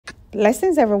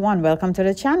Blessings everyone, welcome to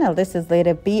the channel. This is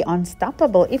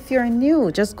Ladybeunstoppable. If you're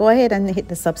new, just go ahead and hit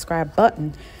the subscribe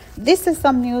button. This is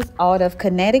some news out of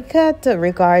Connecticut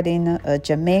regarding a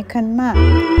Jamaican man.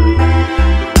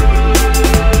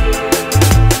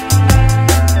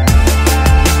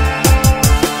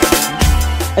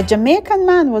 A Jamaican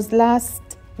man was last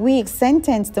week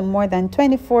sentenced to more than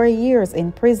 24 years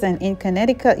in prison in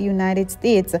Connecticut, United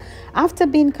States, after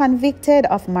being convicted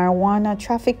of marijuana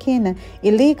trafficking,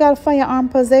 illegal firearm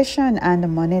possession, and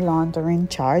money laundering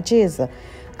charges.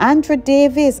 Andrew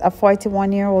Davis, a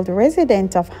 41-year-old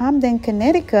resident of Hamden,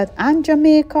 Connecticut and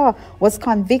Jamaica, was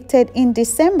convicted in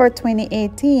December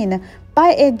 2018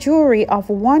 by a jury of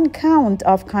one count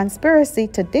of conspiracy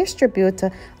to distribute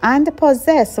and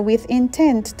possess with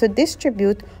intent to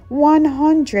distribute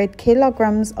 100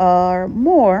 kilograms or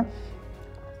more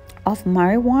of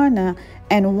marijuana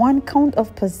and one count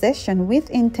of possession with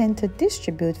intent to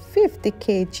distribute 50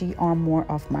 kg or more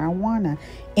of marijuana.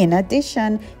 In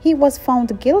addition, he was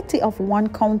found guilty of one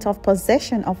count of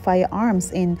possession of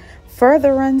firearms in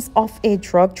furtherance of a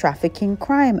drug trafficking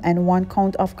crime and one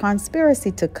count of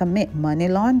conspiracy to commit money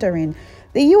laundering.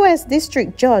 The U.S.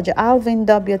 District Judge Alvin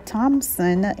W.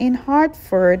 Thompson in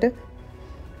Hartford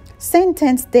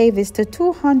sentenced Davis to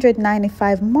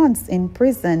 295 months in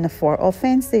prison for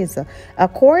offenses.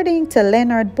 According to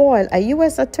Leonard Boyle, a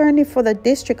U.S. attorney for the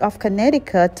District of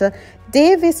Connecticut,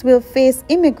 Davis will face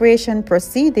immigration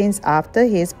proceedings after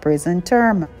his prison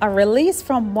term. A release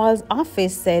from Boyle's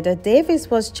office said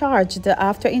Davis was charged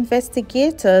after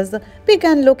investigators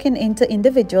began looking into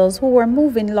individuals who were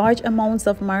moving large amounts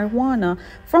of marijuana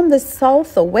from the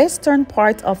southwestern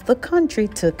part of the country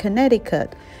to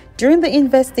Connecticut. During the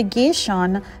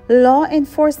investigation, law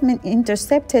enforcement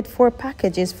intercepted 4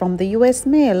 packages from the U.S.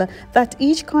 mail that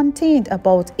each contained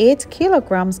about 8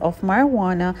 kilograms of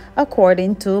marijuana,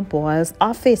 according to Boyle's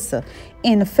office.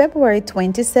 In February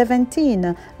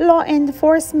 2017, law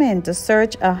enforcement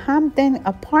searched a Hamden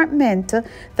apartment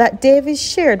that Davis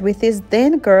shared with his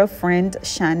then-girlfriend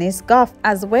Shanice Goff,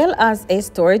 as well as a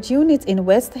storage unit in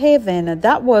West Haven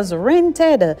that was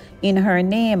rented in her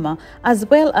name, as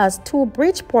well as 2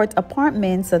 Bridgeport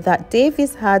apartments that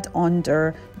Davis had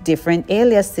under different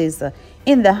aliases.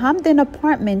 In the Hamden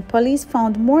apartment, police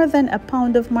found more than a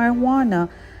pound of marijuana,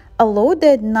 a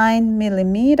loaded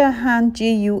 9mm hand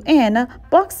gun,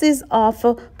 boxes of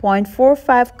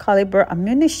 .45 caliber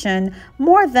ammunition,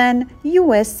 more than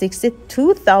US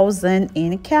 $62,000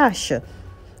 in cash,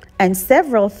 and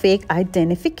several fake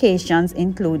identifications,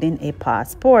 including a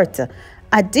passport.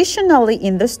 Additionally,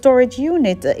 in the storage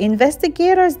unit,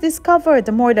 investigators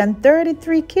discovered more than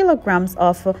 33 kilograms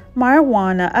of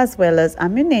marijuana, as well as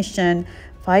ammunition,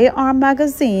 firearm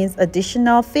magazines,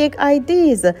 additional fake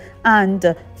IDs,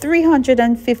 and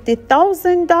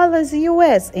 $350,000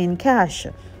 US in cash.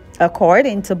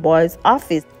 According to Boyle's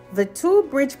office, the 2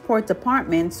 Bridgeport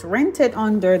apartments, rented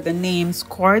under the names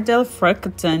Cordell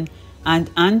Freckleton and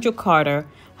Andrew Carter,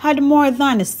 had more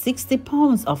than 60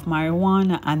 pounds of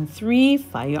marijuana and 3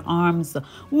 firearms,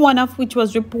 one of which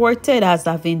was reported as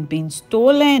having been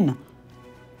stolen,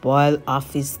 Boyle's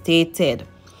office stated.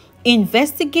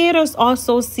 Investigators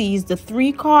also seized the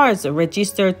 3 cars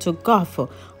registered to Goff,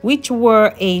 which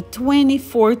were a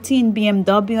 2014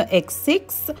 BMW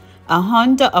X6, a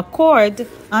Honda Accord,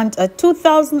 and a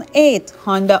 2008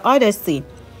 Honda Odyssey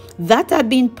that had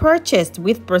been purchased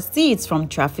with proceeds from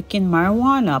trafficking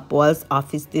marijuana, Boyle's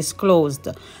office disclosed.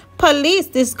 Police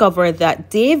discovered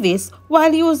that Davis,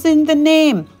 while using the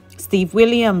name Steve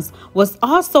Williams, was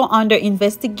also under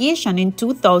investigation in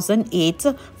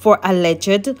 2008 for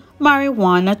alleged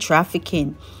marijuana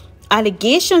trafficking.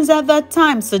 Allegations at that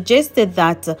time suggested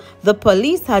that the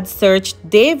police had searched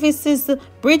Davis's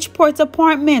Bridgeport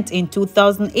apartment in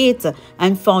 2008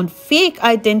 and found fake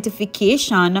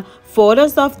identification,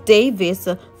 photos of Davis,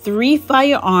 3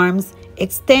 firearms,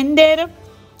 extended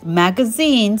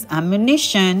magazines,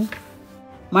 ammunition,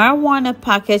 marijuana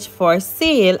package for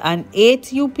sale, and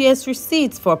 8 UPS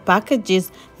receipts for packages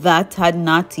that had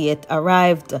not yet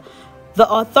arrived. The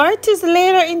authorities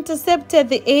later intercepted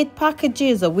the 8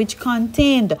 packages, which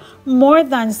contained more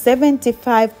than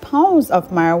 75 pounds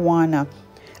of marijuana.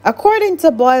 According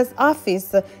to Boyle's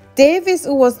office, Davis,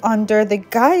 who was under the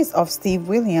guise of Steve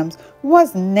Williams,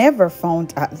 was never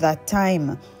found at that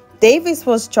time. Davis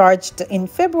was charged in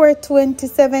February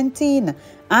 2017,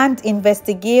 and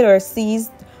investigators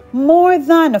seized more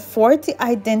than 40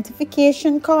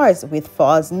 identification cards with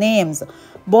false names.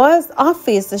 Boyle's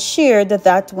office shared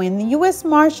that when the U.S.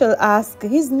 Marshal asked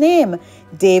his name,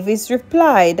 Davis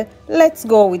replied, "Let's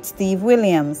go with Steve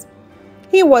Williams."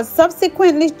 He was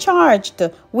subsequently charged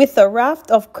with a raft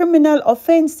of criminal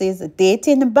offenses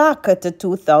dating back to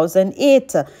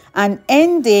 2008 and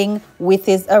ending with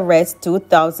his arrest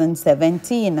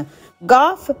 2017.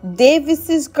 Goff,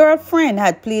 Davis's girlfriend,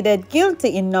 had pleaded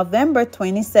guilty in November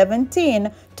 2017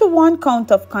 to one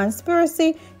count of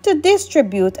conspiracy to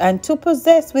distribute and to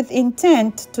possess with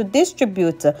intent to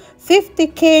distribute 50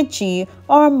 kg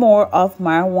or more of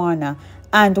marijuana,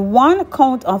 and one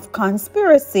count of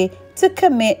conspiracy to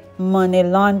commit money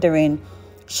laundering.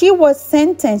 She was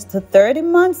sentenced to 30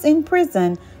 months in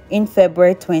prison in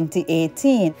February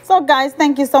 2018. So guys,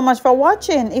 thank you so much for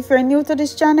watching. If you're new to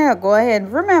this channel, go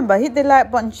ahead. Remember, hit the like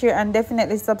button, share, and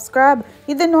definitely subscribe.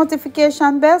 Hit the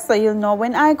notification bell so you'll know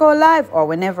when I go live or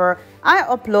whenever I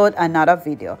upload another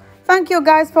video. Thank you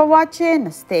guys for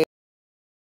watching. Stay